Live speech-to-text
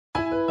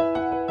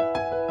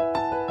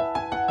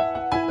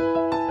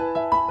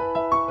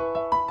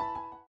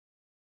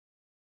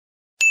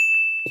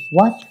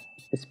What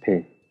is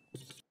pain?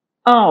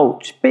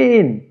 Ouch,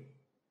 pain!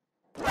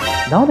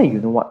 Now that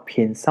you know what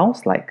pain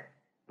sounds like,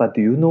 but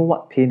do you know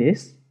what pain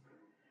is?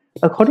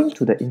 According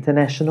to the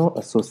International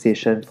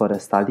Association for the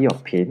Study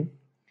of Pain,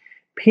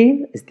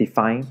 pain is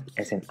defined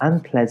as an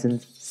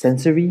unpleasant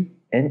sensory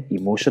and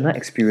emotional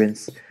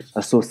experience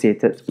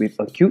associated with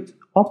acute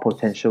or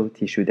potential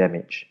tissue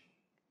damage.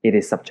 It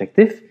is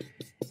subjective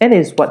and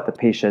is what the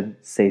patient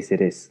says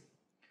it is.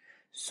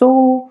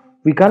 So,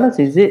 regardless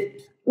is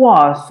it,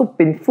 "Wow, so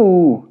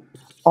painful,"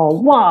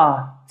 or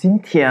 "Wow, 真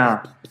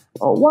痛,"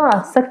 or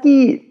 "Wow,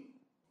 sakit,"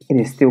 it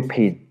is still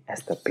pain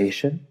as the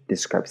patient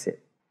describes it.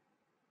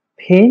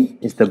 Pain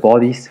is the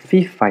body's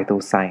fifth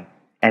vital sign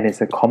and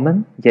is a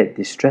common yet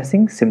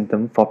distressing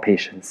symptom for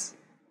patients.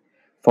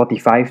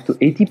 45 to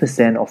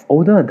 80% of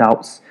older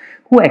adults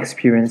who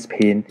experience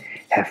pain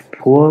have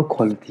poor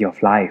quality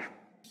of life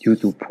due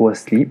to poor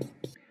sleep,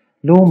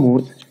 low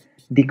mood,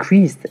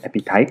 decreased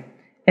appetite,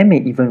 and may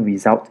even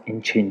result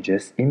in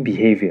changes in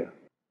behavior.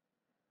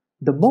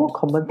 The more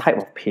common type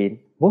of pain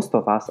most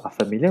of us are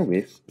familiar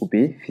with would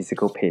be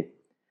physical pain.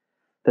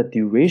 The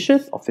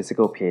duration of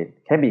physical pain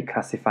can be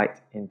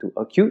classified into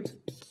acute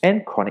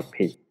and chronic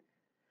pain.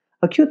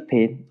 Acute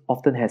pain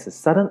often has a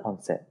sudden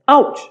onset,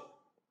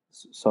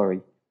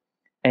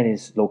 and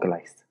is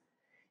localized.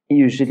 It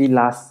usually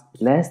lasts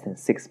less than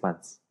 6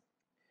 months.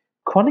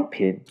 Chronic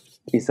pain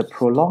is a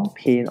prolonged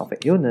pain of an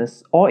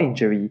illness or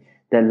injury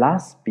that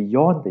lasts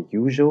beyond the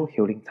usual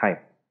healing time,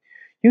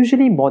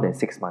 usually more than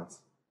 6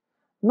 months.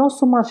 Not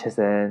so much as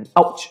an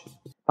ouch,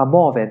 but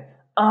more of an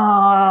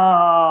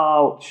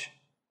ouch.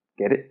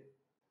 Get it?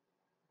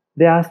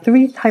 There are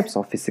 3 types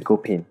of physical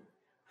pain.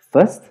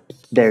 First,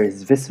 there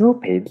is visceral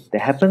pain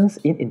that happens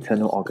in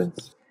internal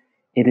organs.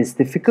 It is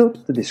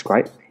difficult to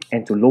describe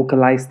and to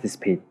localize this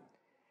pain.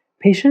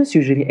 Patients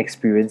usually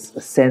experience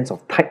a sense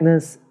of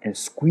tightness and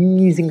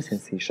squeezing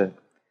sensation.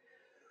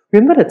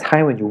 Remember the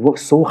time when you worked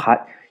so hard,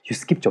 you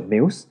skipped your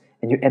meals,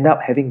 and you end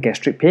up having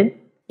gastric pain?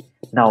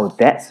 Now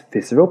that's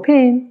visceral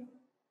pain.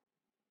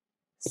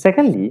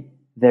 Secondly,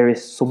 there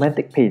is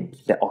somatic pain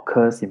that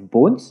occurs in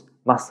bones,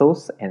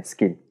 muscles, and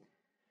skin.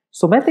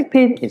 Somatic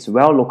pain is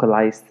well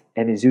localized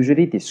and is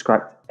usually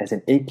described as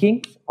an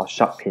aching or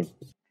sharp pain.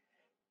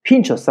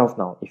 Pinch yourself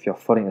now if you're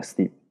falling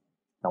asleep.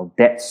 Now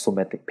that's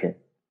somatic pain.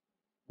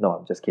 No,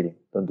 I'm just kidding.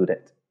 Don't do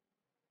that.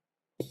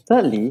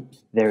 Thirdly,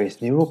 there is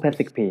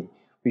neuropathic pain,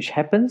 which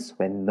happens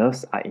when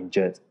nerves are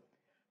injured.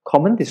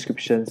 Common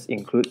descriptions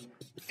include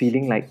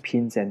feeling like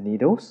pins and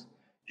needles,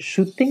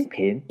 shooting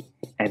pain,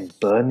 and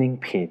burning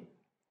pain.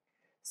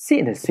 Sit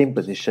in the same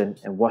position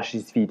and watch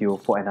this video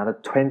for another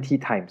 20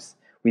 times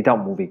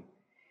without moving,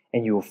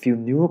 and you will feel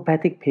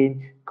neuropathic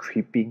pain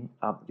creeping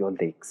up your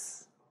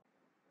legs.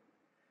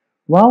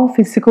 While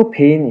physical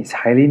pain is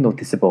highly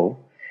noticeable,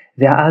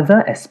 there are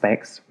other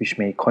aspects which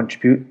may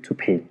contribute to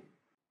pain.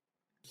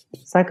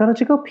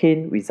 Psychological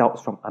pain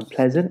results from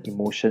unpleasant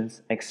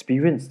emotions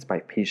experienced by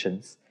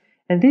patients,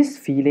 and these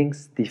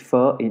feelings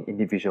differ in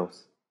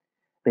individuals.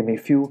 They may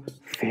feel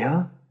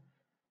fear,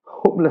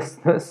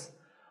 hopelessness,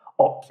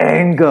 or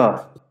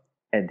anger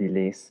at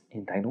delays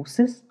in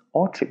diagnosis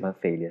or treatment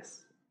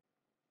failures.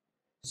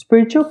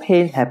 Spiritual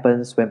pain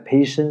happens when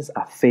patients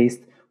are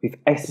faced with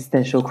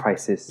existential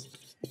crisis.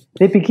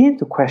 They begin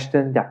to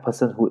question their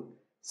personhood,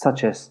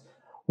 such as,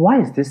 "Why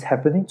is this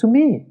happening to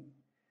me?"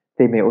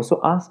 They may also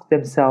ask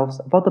themselves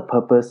about the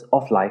purpose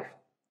of life.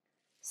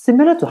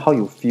 Similar to how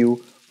you feel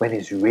when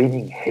it's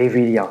raining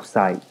heavily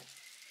outside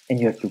and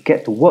you have to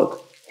get to work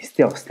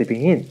instead of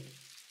sleeping in,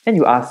 and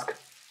you ask,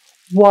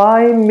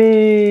 "Why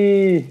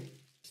me?"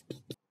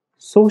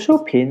 Social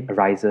pain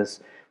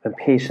arises when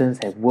patients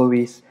have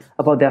worries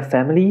about their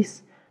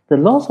families, the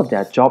loss of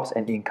their jobs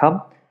and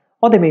income,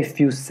 or they may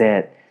feel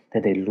sad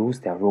that they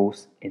lose their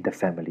roles in the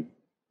family.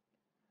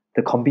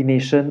 The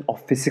combination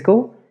of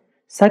physical,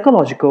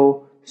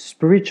 psychological,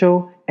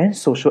 spiritual, and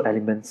social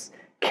elements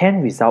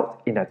can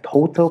result in a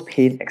total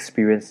pain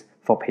experience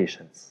for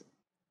patients.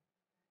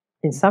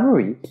 In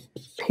summary,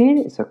 pain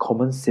is a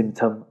common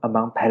symptom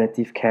among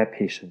palliative care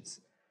patients.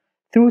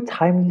 Through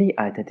timely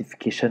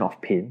identification of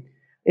pain,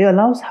 it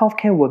allows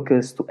healthcare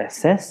workers to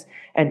assess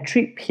and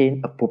treat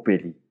pain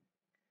appropriately.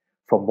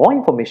 For more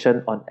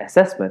information on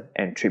assessment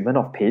and treatment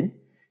of pain,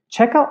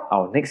 check out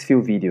our next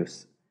few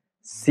videos.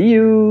 See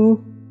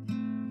you!